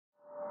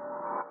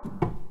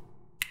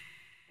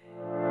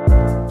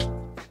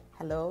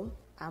Hello,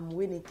 I'm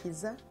Winnie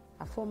Kiiza,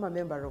 a former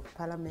member of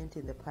parliament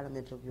in the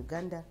Parliament of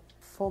Uganda,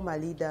 former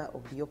leader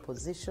of the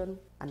opposition,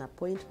 an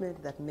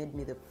appointment that made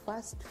me the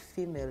first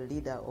female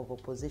leader of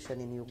opposition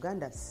in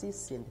Uganda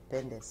since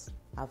independence.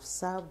 I've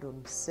served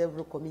on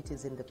several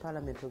committees in the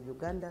Parliament of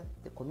Uganda,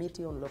 the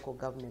Committee on Local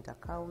Government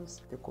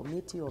Accounts, the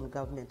Committee on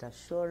Government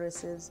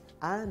Assurances,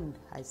 and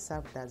I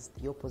served as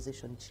the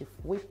opposition chief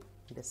whip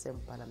in the same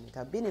parliament.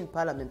 I've been in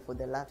parliament for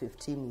the last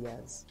 15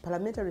 years.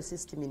 Parliamentary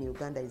system in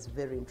Uganda is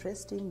very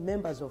interesting.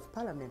 Members of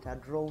parliament are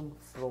drawn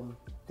from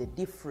the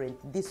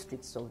different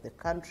districts of the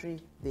country.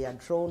 They are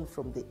drawn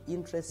from the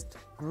interest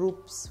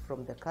groups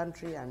from the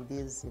country, and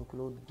these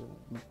include the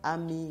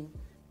army,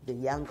 the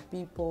young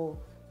people,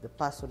 the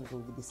persons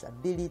with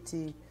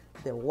disability,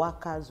 the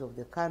workers of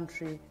the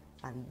country,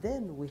 and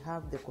then we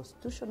have the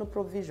constitutional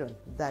provision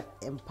that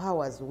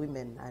empowers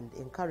women and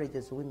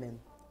encourages women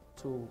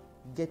to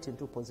get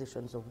into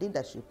positions of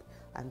leadership,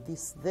 and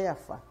this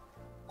therefore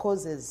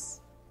causes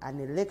an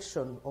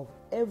election of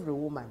every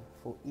woman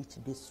for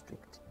each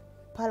district.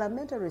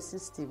 Parliamentary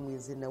system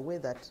is in a way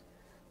that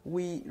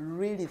we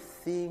really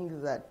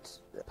think that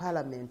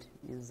parliament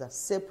is a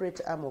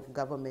separate arm of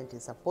government.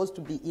 It's supposed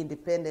to be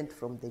independent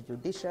from the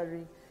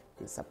judiciary.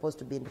 It's supposed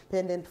to be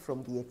independent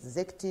from the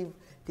executive.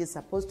 It is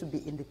supposed to be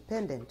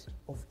independent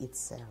of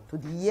itself, to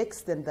the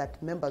extent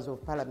that members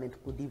of parliament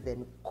could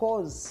even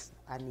cause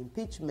an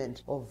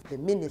impeachment of the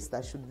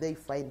minister should they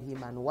find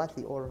him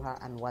unworthy or her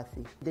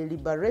unworthy.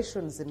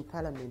 Deliberations in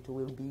parliament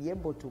will be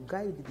able to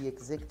guide the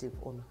executive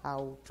on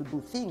how to do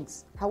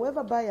things.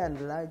 However, by and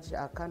large,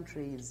 our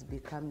country is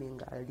becoming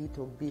a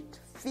little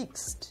bit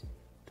fixed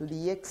to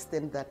the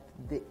extent that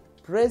the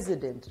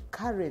president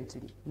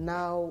currently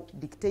now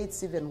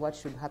dictates even what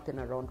should happen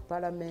around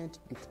parliament,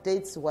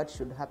 dictates what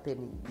should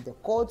happen in the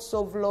courts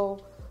of law,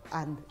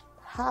 and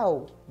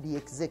how the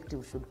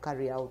executive should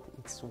carry out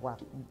its work.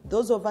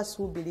 Those of us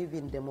who believe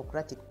in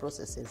democratic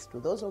processes,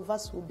 to those of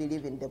us who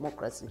believe in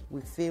democracy,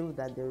 we feel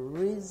that there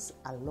is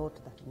a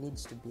lot that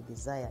needs to be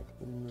desired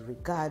in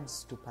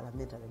regards to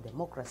parliamentary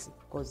democracy,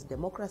 because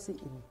democracy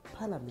in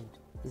parliament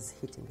is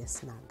hitting a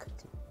snag.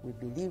 We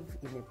believe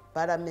in a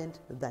parliament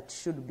that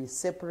should be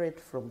separate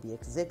from the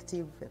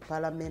executive, a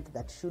parliament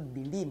that should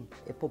be lean.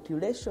 A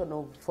population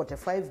of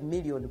 45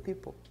 million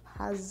people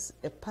has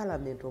a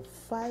parliament of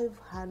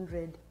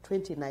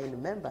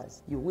 529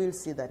 members. You will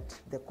see that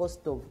the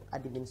cost of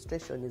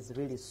administration is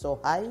really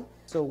so high,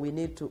 so we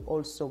need to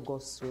also go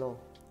slow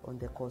on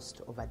the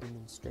cost of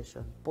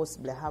administration.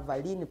 Possibly have a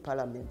lean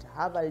parliament,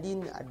 have a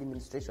lean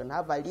administration,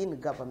 have a lean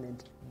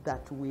government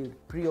that will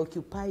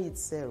preoccupy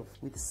itself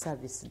with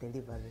service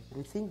delivery.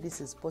 We think this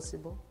is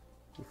possible.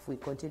 If we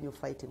continue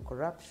fighting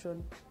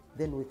corruption,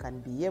 then we can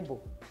be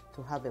able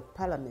to have a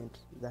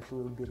parliament that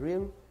will be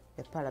real,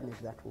 a parliament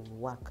that will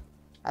work,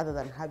 other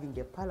than having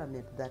a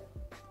parliament that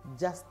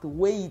just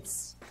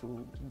waits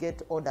to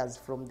get orders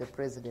from the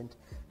president,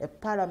 a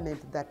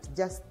parliament that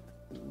just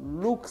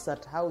looks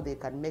at how they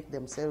can make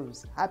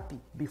themselves happy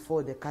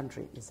before the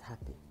country is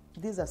happy.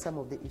 These are some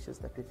of the issues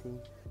that we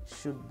think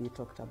should be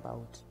talked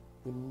about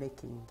in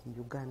making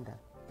Uganda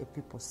a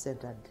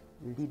people-centered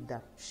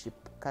leadership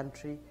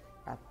country,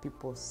 a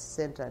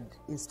people-centered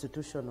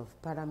institution of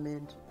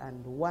parliament,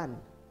 and one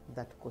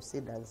that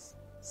considers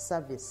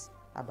service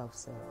above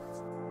self.